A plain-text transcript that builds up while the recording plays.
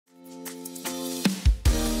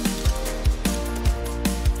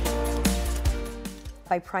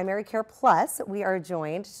by Primary Care Plus. We are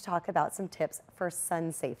joined to talk about some tips for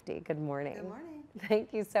sun safety. Good morning. Good morning.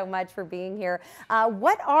 Thank you so much for being here.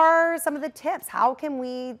 What are some of the tips? How can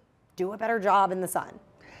we do a better job in the sun?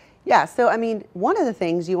 Yeah, so I mean, one of the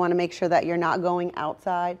things you want to make sure that you're not going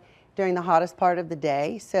outside during the hottest part of the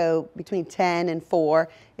day. So between 10 and 4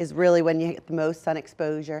 is really when you get the most sun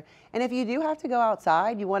exposure. And if you do have to go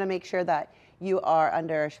outside, you want to make sure that you are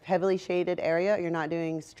under a heavily shaded area. You're not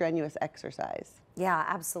doing strenuous exercise. Yeah,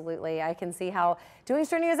 absolutely. I can see how doing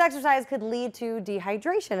strenuous exercise could lead to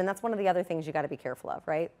dehydration, and that's one of the other things you got to be careful of,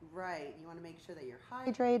 right? Right. You want to make sure that you're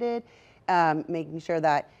hydrated, making sure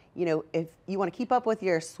that, you know, if you want to keep up with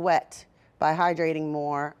your sweat by hydrating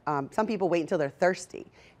more. Some people wait until they're thirsty,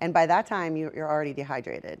 and by that time you're already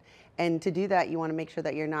dehydrated. And to do that, you want to make sure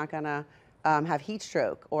that you're not going to have heat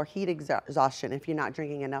stroke or heat exhaustion if you're not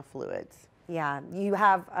drinking enough fluids. Yeah, you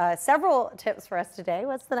have several tips for us today.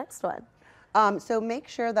 What's the next one? So make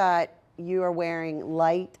sure that you are wearing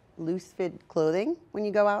light, loose-fit clothing when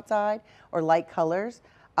you go outside, or light colors.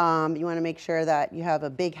 You want to make sure that you have a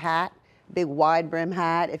big hat, big wide brim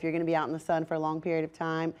hat if you're going to be out in the sun for a long period of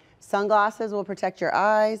time. Sunglasses will protect your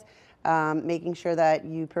eyes, making sure that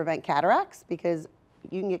you prevent cataracts, because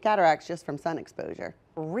you can get cataracts just from sun exposure.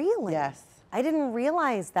 Really? Yes. I didn't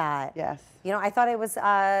realize that. Yes. You know, I thought it was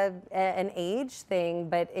an age thing,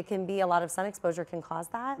 but it can be a lot of sun exposure can cause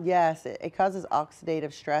that? Yes, it causes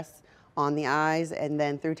oxidative stress on the eyes, and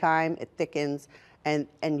then through time it thickens, and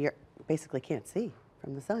you basically can't see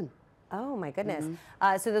from the sun. Oh my goodness.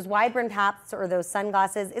 So those wide brimmed hats or those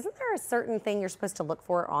sunglasses, isn't there a certain thing you're supposed to look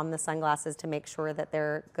for on the sunglasses to make sure that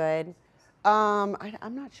they're good? I'm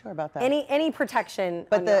not sure about that. Any protection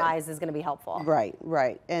on your eyes is going to be helpful. Right,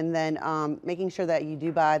 right. And then making sure that you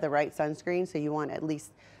do buy the right sunscreen. So you want at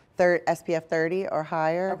least SPF 30 or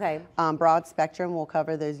higher. Okay. Broad spectrum will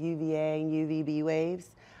cover those UVA and UVB waves.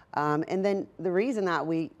 And then the reason that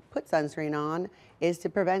we put sunscreen on is to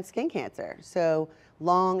prevent skin cancer. So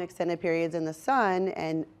long extended periods in the sun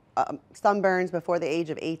and sunburns before the age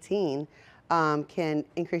of 18 can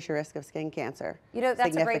increase your risk of skin cancer. You know,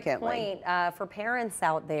 that's a great point for parents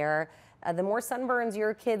out there. The more sunburns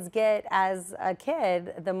your kids get as a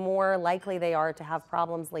kid, the more likely they are to have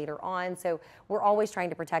problems later on. So we're always trying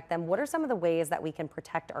to protect them. What are some of the ways that we can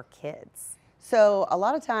protect our kids? So a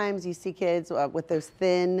lot of times you see kids with those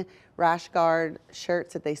thin rash guard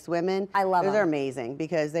shirts that they swim in. I love them. Those are amazing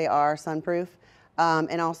because they are sunproof.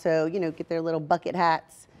 And also, you know, get their little bucket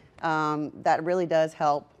hats. That really does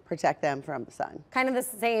help protect them from the sun. Kind of the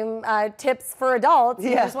same tips for adults. Yeah.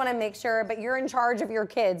 You just want to make sure, but you're in charge of your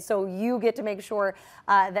kids, so you get to make sure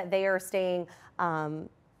that they are staying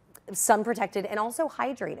sun protected and also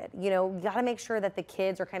hydrated. You know, you got to make sure that the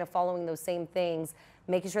kids are kind of following those same things,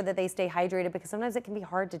 making sure that they stay hydrated, because sometimes it can be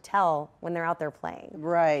hard to tell when they're out there playing.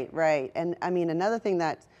 Right, right. And I mean, another thing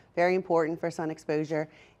that's very important for sun exposure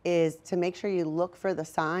is to make sure you look for the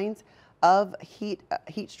signs of heat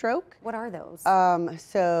stroke. What are those?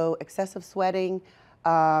 So excessive sweating,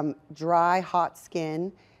 dry, hot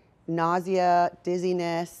skin, nausea,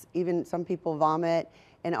 dizziness, even some people vomit,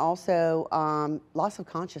 and also loss of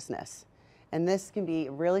consciousness. And this can be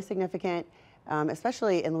really significant,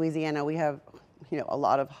 especially in Louisiana. We have, you know, a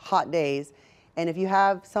lot of hot days. And if you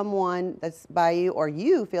have someone that's by you, or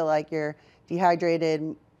you feel like you're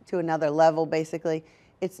dehydrated to another level, basically,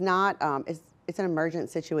 it's not, it's an emergent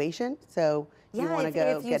situation, so you want to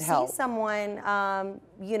go get help. If you see someone,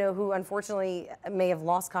 you know, who unfortunately may have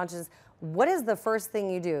lost consciousness, what is the first thing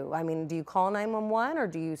you do? I mean, do you call 911 or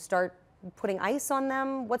do you start putting ice on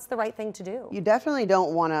them? What's the right thing to do? You definitely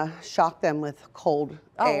don't want to shock them with cold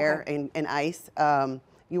air and ice.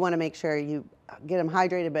 You want to make sure you get them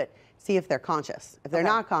hydrated, but see if they're conscious. If they're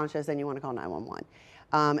not conscious, then you want to call 911.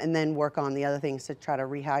 And then work on the other things to try to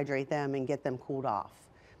rehydrate them and get them cooled off.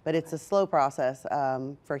 But it's a slow process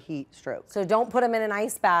for heat stroke. So don't put them in an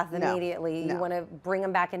ice bath immediately. No. You want to bring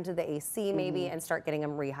them back into the AC maybe and start getting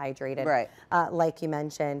them rehydrated, right? Like you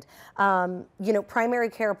mentioned. You know, Primary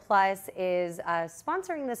Care Plus is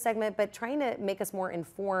sponsoring this segment, but trying to make us more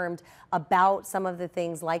informed about some of the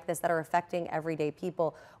things like this that are affecting everyday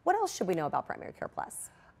people. What else should we know about Primary Care Plus?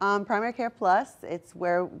 Primary Care Plus, it's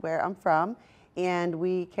where I'm from, and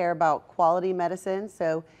we care about quality medicine.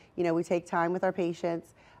 So, you know, we take time with our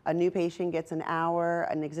patients. A new patient gets an hour,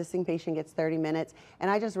 an existing patient gets 30 minutes, and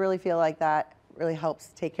I just really feel like that really helps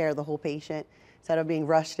take care of the whole patient instead of being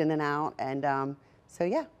rushed in and out. And so,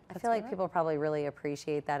 yeah. I feel like people probably really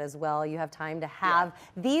appreciate that as well. You have time to have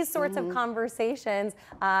these sorts of conversations.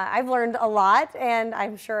 I've learned a lot, and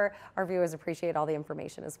I'm sure our viewers appreciate all the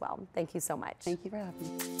information as well. Thank you so much. Thank you for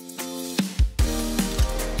having me.